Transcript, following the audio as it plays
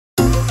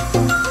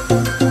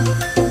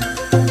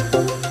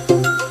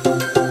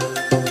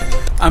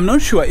I'm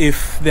not sure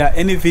if there are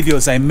any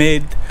videos I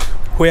made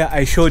where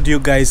I showed you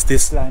guys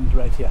this land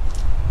right here.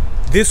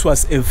 This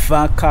was a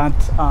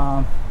vacant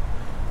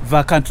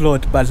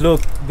lot, but look,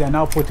 they are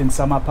now putting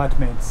some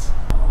apartments.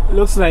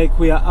 Looks like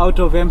we are out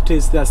of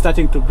empties. They are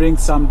starting to bring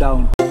some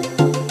down.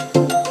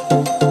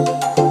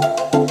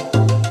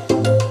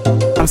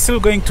 I'm still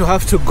going to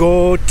have to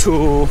go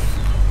to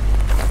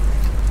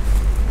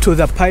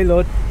the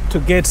pilot to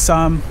get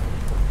some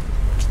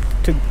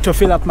to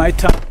fill up my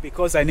tank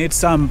because I need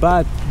some,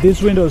 but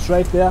these windows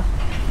right there,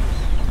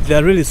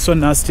 they're really so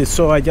nasty,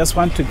 so I just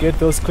want to get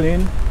those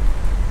clean.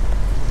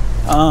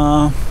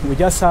 We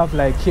just have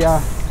like here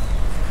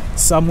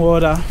some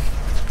water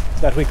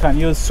that we can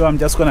use, so I'm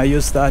just gonna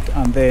use that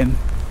and then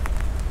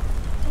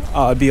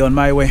I'll be on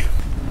my way.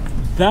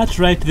 That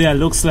right there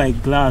looks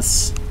like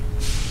glass.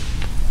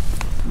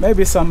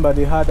 Maybe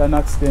somebody had an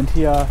accident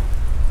here,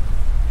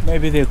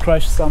 maybe they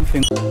crashed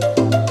something.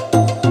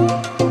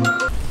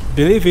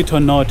 Believe it or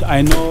not,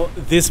 I know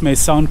this may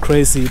sound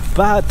crazy,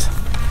 but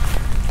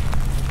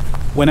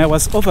when I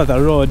was over the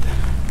road,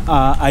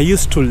 I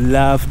used to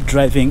love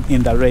driving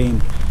in the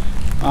rain.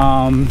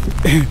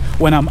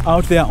 When I'm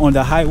out there on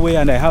the highway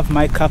and I have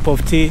my cup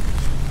of tea,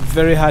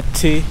 very hot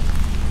tea,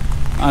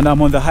 and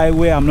I'm on the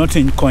highway, I'm not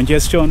in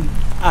congestion,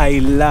 I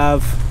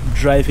love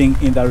driving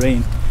in the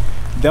rain.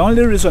 The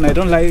only reason I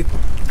don't like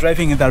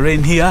driving in the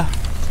rain here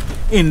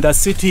in the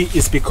city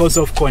is because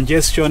of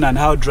congestion and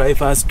how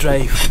drivers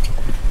drive.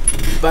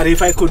 But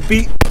if I could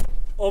be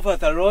over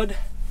the road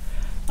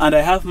and I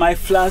have my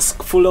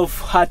flask full of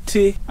hot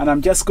tea and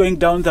I'm just going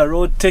down the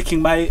road,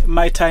 taking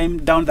my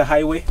time down the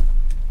highway,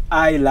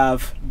 I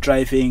love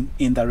driving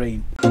in the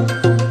rain.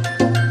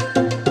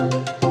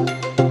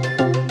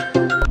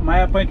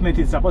 My appointment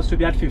is supposed to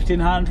be at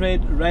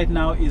 1500. Right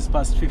now it's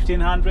past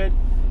 1500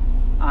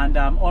 and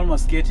I'm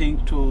almost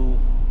getting to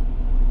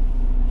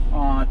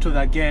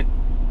the gate.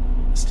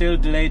 Still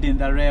delayed in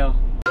the rail.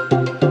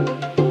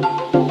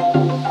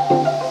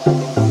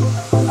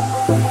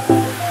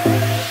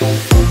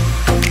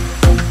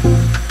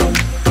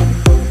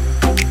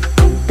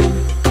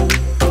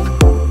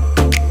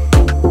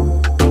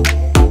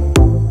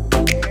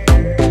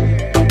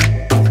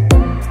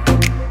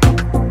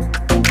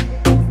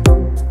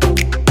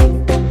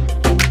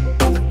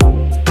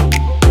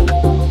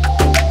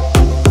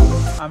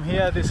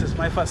 This is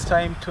my first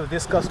time to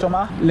this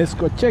customer. Let's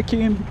go check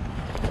him.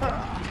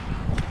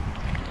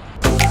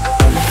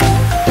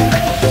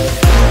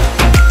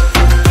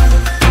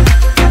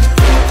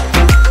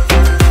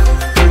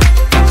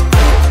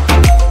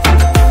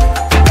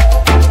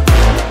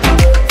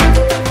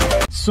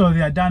 So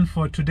they are done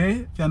for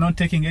today. They are not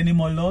taking any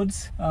more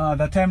loads.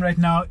 The time right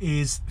now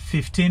is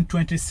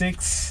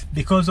 15:26.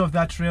 Because of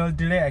that rail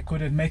delay, I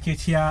couldn't make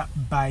it here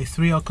by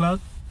 3 o'clock.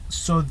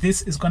 So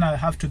this is gonna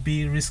have to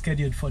be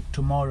rescheduled for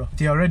tomorrow.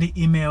 They already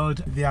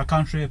emailed their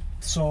account rep,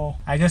 so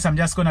I guess I'm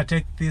just gonna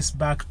take this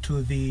back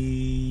to the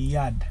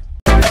yard.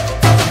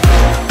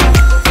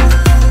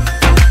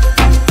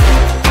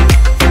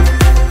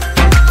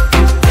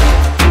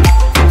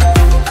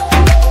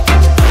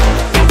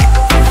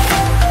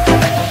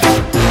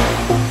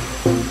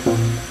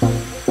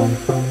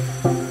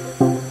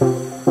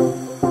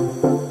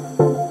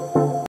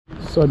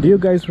 So do you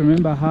guys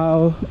remember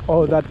how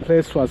all that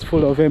place was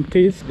full of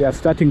empties? They are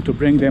starting to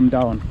bring them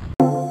down.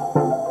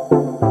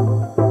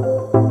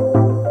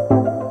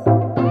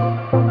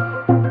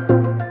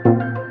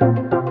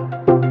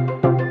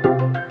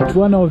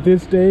 One of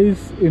these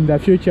days in the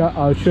future,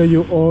 I'll show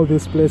you all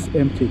this place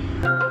empty.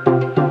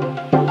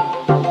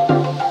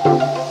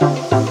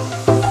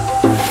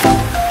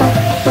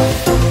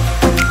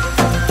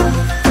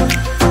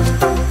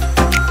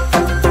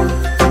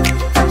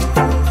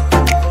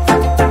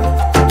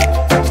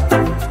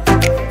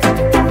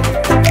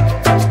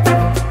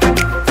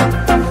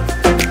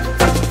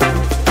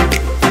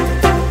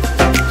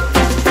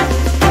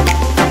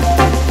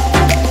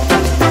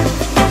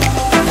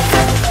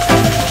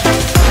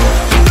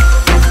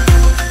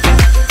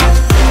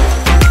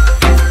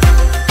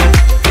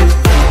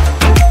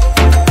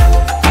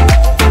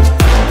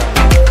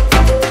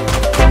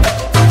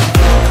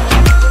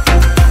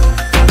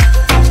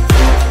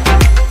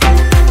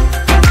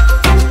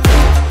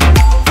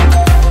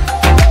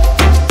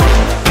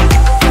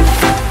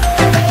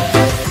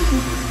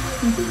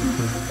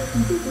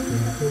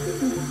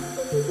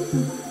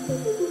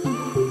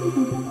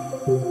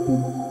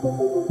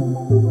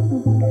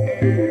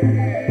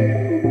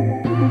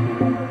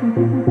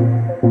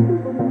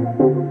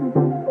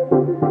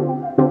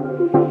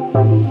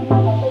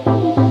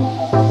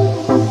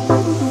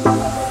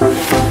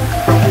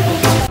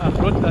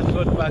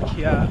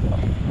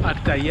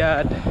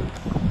 Yard,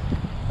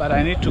 but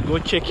I need to go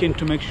check in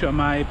to make sure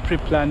my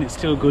pre-plan is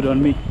still good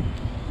on me.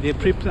 They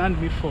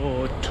pre-planned me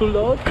for 2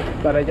 loads,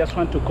 but I just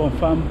want to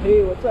confirm.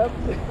 Hey, what's up?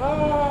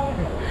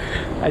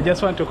 I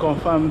just want to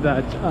confirm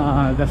that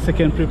the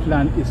second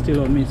pre-plan is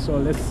still on me, so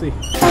let's see.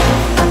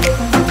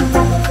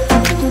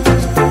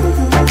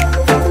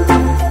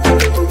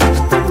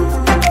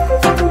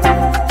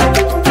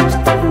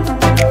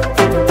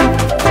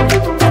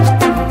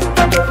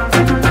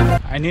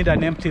 need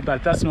an empty,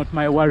 but that's not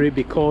my worry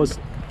because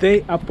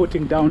they are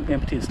putting down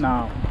empties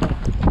now.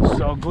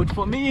 So good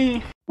for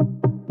me.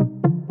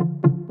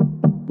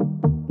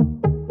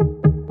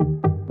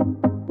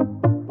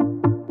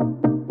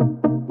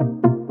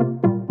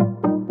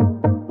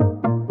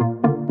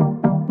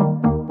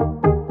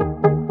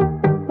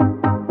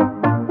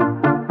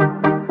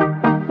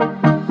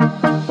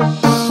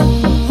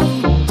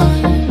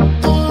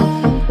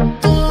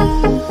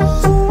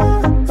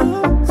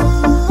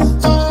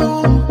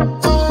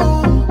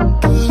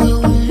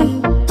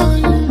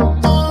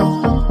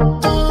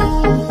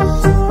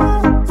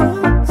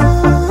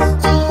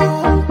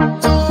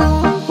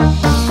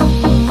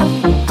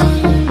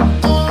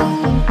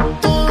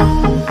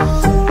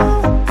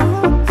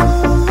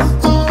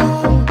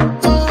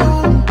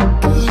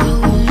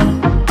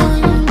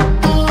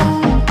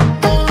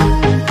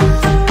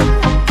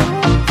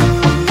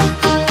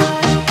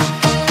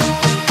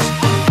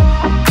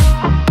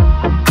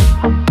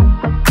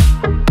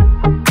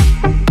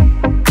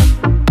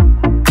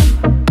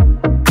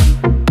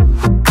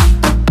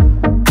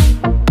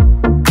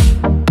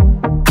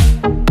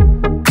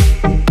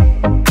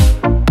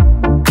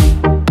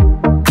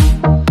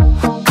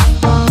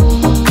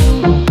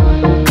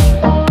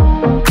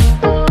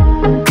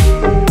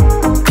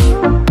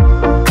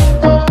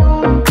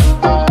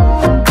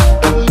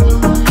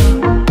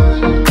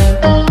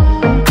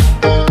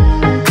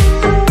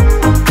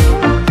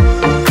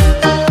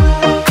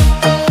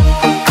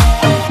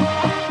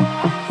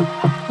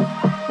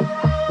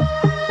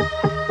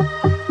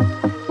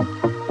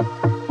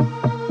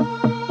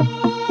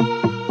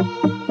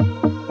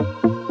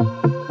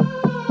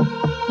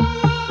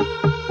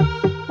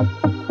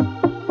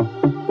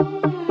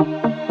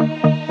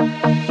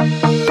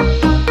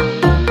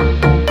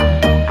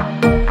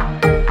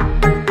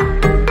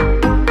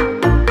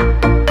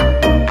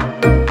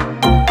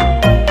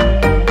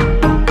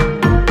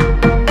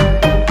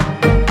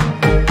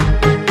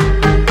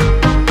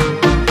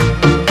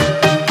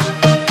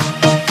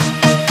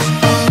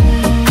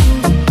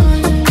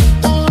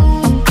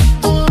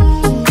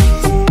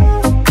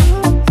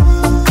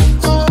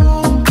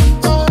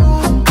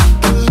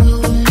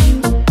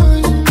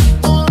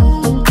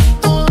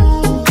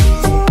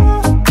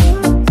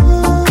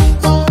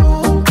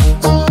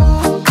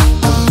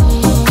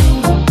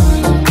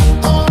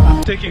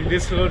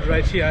 This load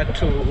right here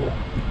to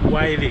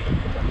Wiley.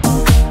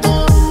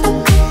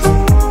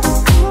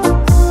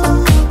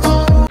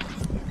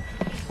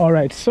 All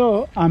right,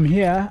 so I'm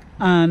here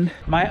and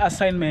my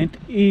assignment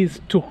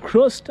is to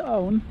cross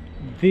down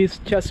this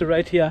chassis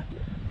right here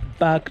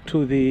back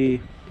to the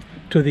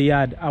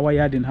yard, our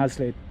yard in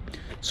Hazlet.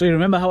 So you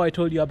remember how I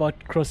told you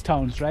about cross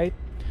towns, right?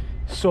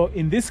 So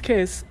in this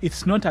case,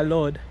 it's not a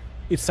load,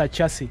 it's a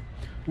chassis.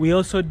 We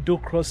also do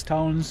cross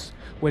towns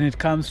when it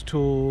comes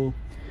to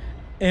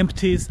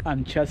empties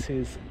and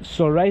chassis.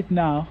 So right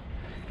now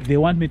they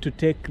want me to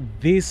take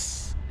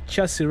this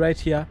chassis right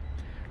here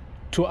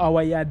to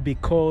our yard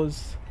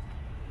because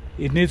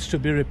it needs to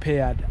be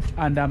repaired,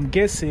 and I'm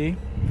guessing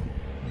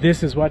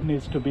this is what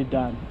needs to be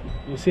done.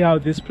 You see how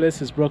this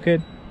place is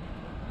broken?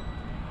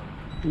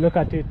 Look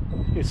at it,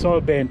 it's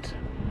all bent.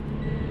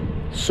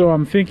 So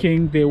I'm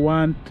thinking they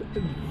want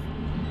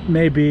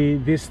maybe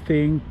this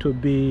thing to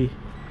be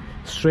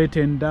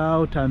straightened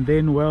out and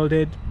then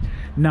welded.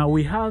 Now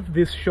we have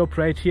this shop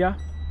right here.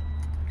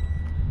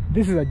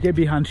 This is a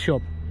JB Hunt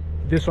shop,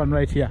 this one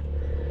right here,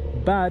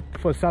 but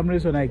for some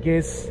reason I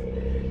guess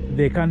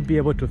they can't be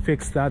able to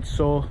fix that,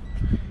 so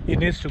it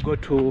needs to go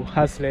to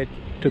Hazlet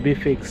to be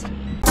fixed.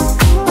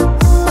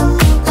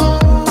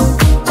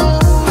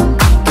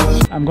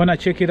 I'm gonna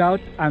check it out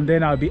and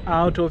then I'll be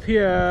out of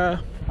here.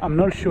 I'm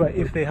not sure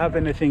if they have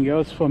anything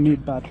else for me,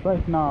 but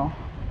right now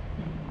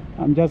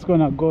I'm just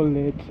gonna go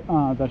let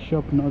the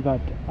shop know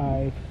that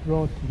I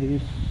brought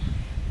this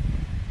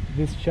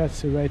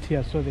chassis right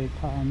here so they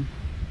can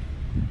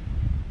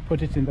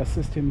put it in the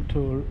system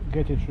to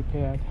get it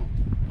repaired.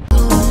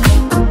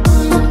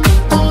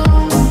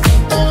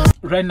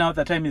 Right now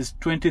the time is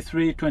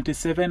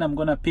 23:27. I'm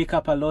gonna pick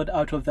up a load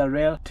out of the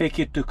rail, take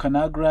it to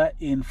Conagra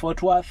in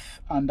Fort Worth,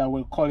 and I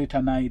will call it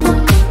a night.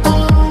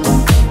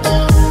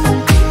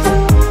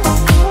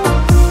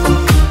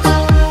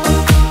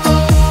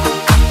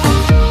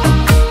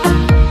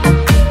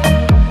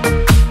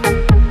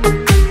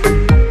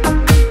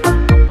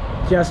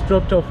 Just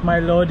dropped off my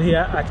load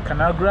here at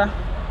Conagra.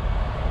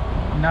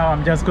 Now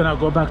I'm just gonna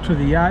go back to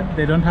the yard.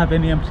 They don't have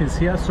any empties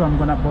here, so I'm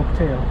gonna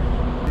bobtail.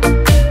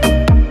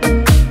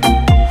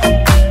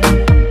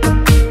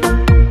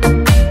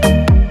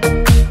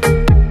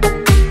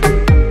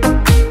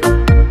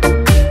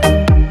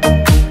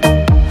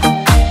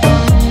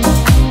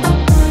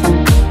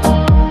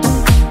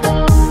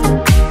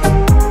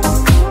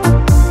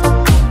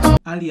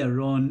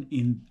 Earlier on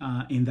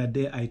in the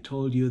day, I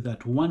told you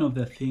that one of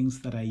the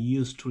things that I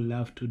used to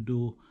love to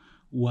do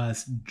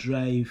was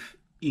drive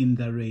in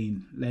the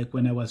rain. Like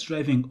when I was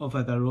driving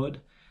over the road,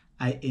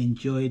 I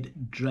enjoyed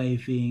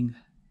driving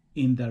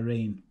in the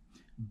rain.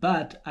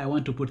 But I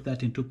want to put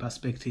that into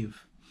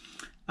perspective.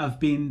 I've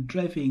been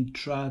driving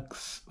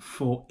trucks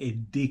for a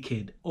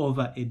decade,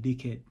 over a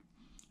decade.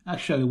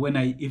 Actually, when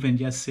I even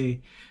just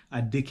say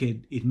a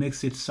decade, it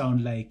makes it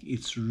sound like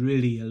it's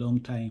really a long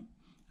time.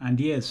 And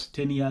yes,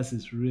 10 years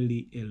is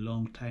really a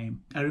long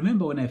time. I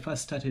remember when I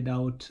first started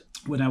out,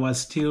 when I was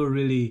still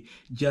really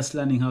just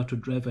learning how to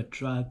drive a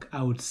truck,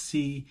 I would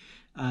see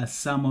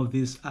some of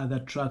these other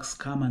trucks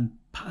come and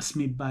pass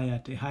me by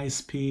at a high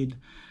speed.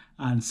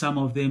 And some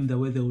of them, the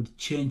way they would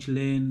change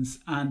lanes,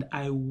 and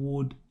I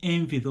would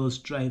envy those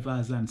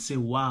drivers and say,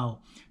 wow,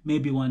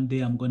 maybe one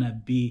day I'm going to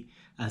be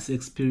as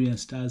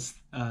experienced as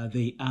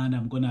they are, and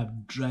I'm going to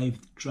drive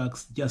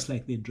trucks just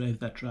like they drive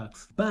the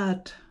trucks.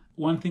 But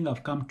one thing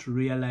I've come to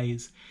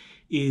realize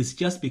is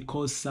just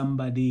because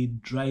somebody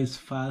drives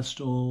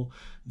fast or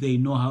they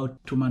know how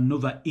to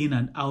maneuver in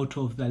and out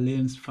of the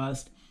lanes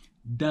fast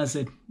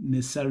doesn't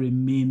necessarily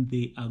mean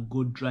they are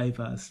good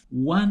drivers.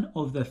 One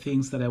of the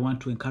things that I want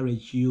to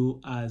encourage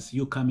you as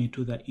you come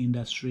into the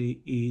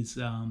industry is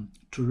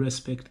to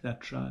respect the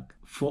truck.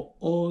 For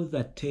all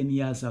the 10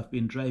 years I've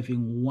been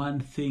driving,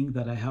 one thing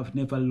that I have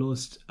never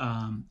lost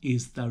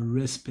is the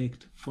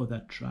respect for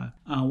the truck.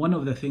 One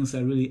of the things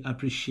I really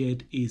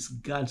appreciate is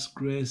God's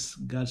grace,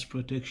 God's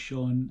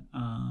protection,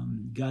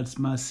 God's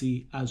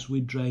mercy as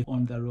we drive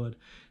on the road.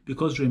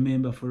 Because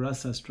remember, for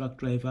us as truck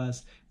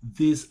drivers,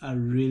 these are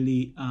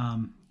really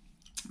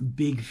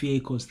big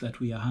vehicles that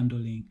we are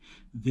handling.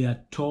 They are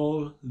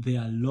tall, they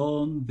are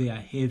long, they are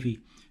heavy.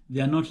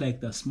 They are not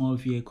like the small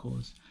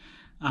vehicles.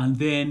 And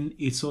then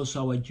it's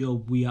also our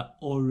job. We are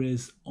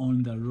always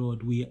on the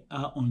road. We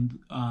are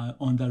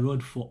on the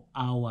road for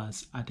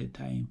hours at a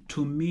time.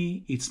 To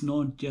me, it's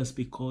not just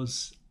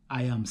because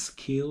I am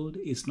skilled.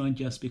 It's not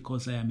just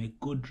because I am a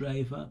good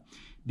driver.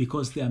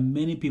 Because there are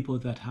many people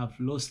that have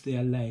lost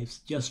their lives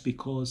just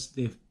because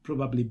they've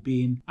probably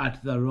been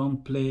at the wrong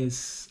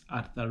place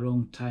at the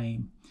wrong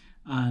time.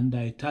 And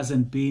it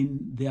hasn't been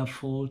their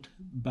fault,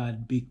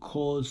 but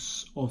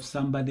because of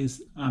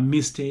somebody's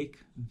mistake,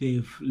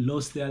 they've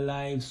lost their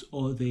lives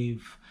or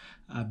they've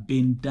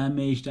been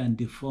damaged and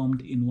deformed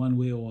in one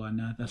way or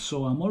another.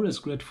 So I'm always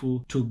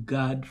grateful to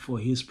God for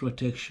His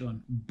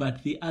protection.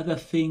 But the other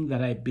thing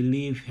that I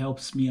believe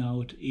helps me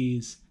out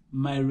is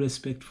my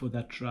respect for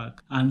the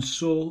truck. And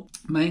so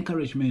my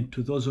encouragement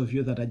to those of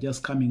you that are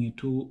just coming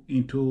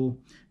into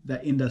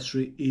the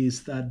industry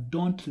is that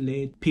don't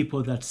let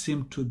people that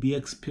seem to be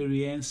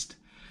experienced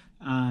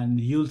and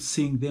you'll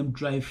see them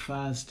drive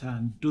fast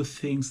and do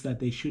things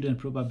that they shouldn't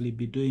probably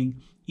be doing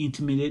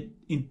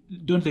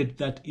don't let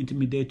that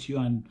intimidate you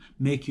and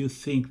make you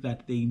think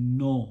that they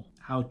know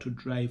how to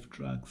drive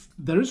trucks.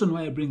 The reason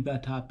why I bring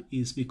that up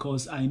is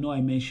because I know I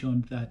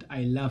mentioned that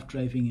I love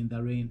driving in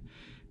the rain.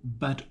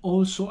 But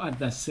also at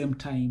the same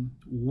time,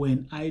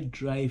 when I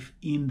drive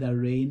in the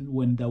rain,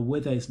 when the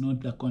weather is not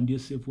the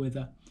conducive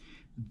weather,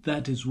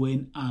 that is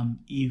when I'm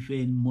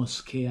even more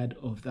scared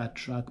of that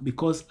truck,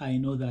 because I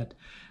know that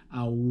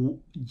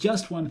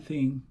just one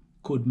thing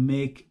could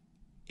make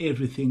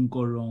everything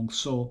go wrong.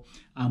 So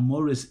I'm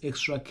always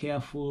extra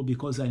careful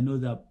because I know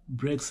that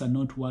brakes are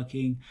not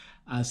working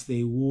as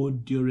they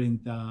would during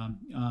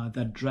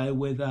the dry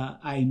weather.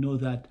 I know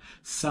that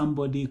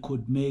somebody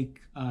could make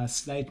a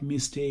slight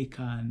mistake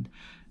and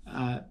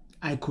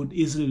I could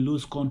easily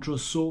lose control.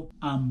 So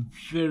I'm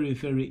very,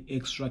 very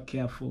extra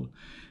careful.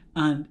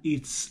 And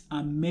it's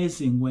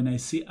amazing when I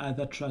see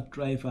other truck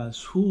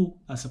drivers who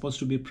are supposed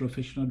to be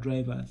professional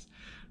drivers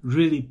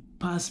really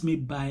pass me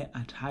by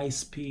at high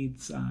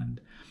speeds and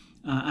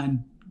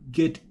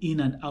get in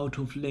and out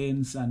of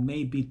lanes and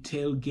maybe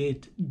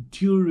tailgate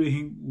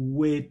during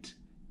wet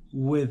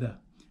weather.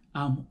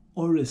 I'm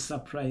always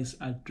surprised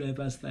at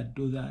drivers that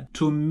do that.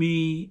 To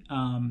me,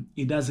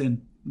 it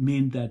doesn't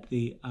mean that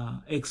they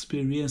are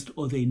experienced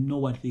or they know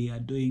what they are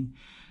doing.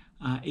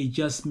 It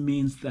just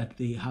means that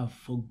they have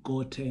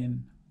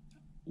forgotten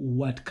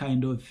what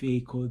kind of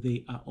vehicle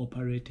they are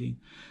operating.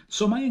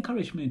 So my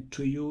encouragement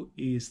to you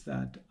is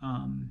that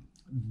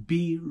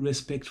be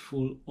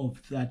respectful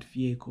of that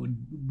vehicle.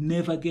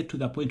 Never get to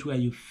the point where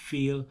you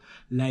feel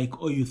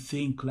like or you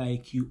think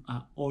like you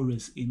are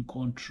always in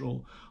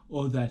control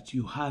or that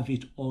you have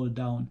it all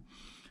down.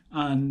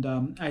 And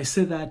I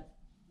say that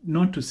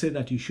not to say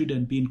that you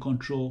shouldn't be in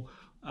control.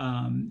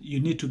 You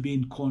need to be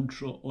in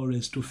control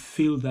always to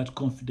feel that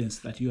confidence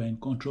that you are in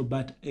control.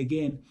 But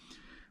again,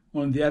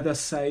 on the other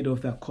side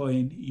of the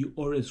coin, you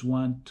always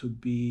want to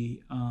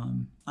be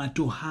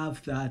to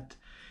have that.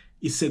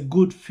 It's a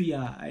good fear.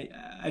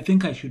 I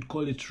think I should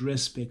call it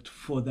respect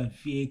for the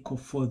vehicle,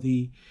 for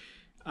the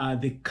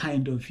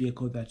kind of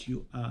vehicle that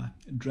you are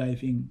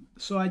driving.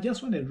 So I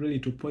just wanted really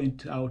to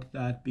point out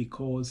that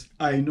because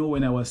I know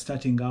when I was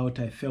starting out,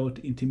 I felt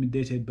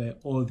intimidated by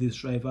all these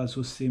drivers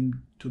who seemed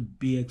to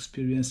be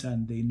experienced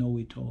and they know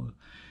it all.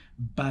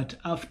 But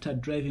after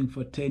driving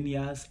for 10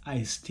 years,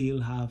 I still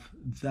have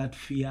that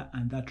fear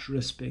and that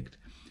respect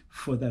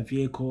for the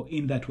vehicle,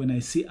 in that when I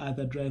see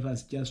other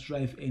drivers just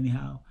drive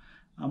anyhow,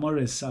 I'm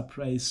always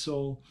surprised.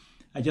 So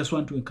I just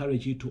want to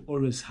encourage you to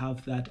always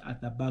have that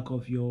at the back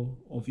of your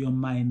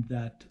mind,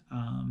 that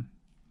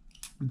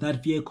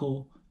that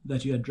vehicle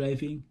that you are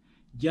driving,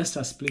 just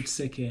a split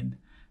second,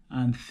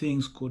 and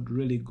things could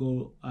really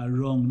go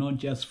wrong, not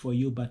just for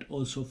you, but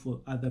also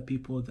for other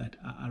people that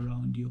are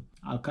around you.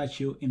 I'll catch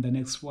you in the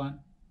next one.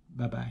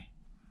 Bye-bye.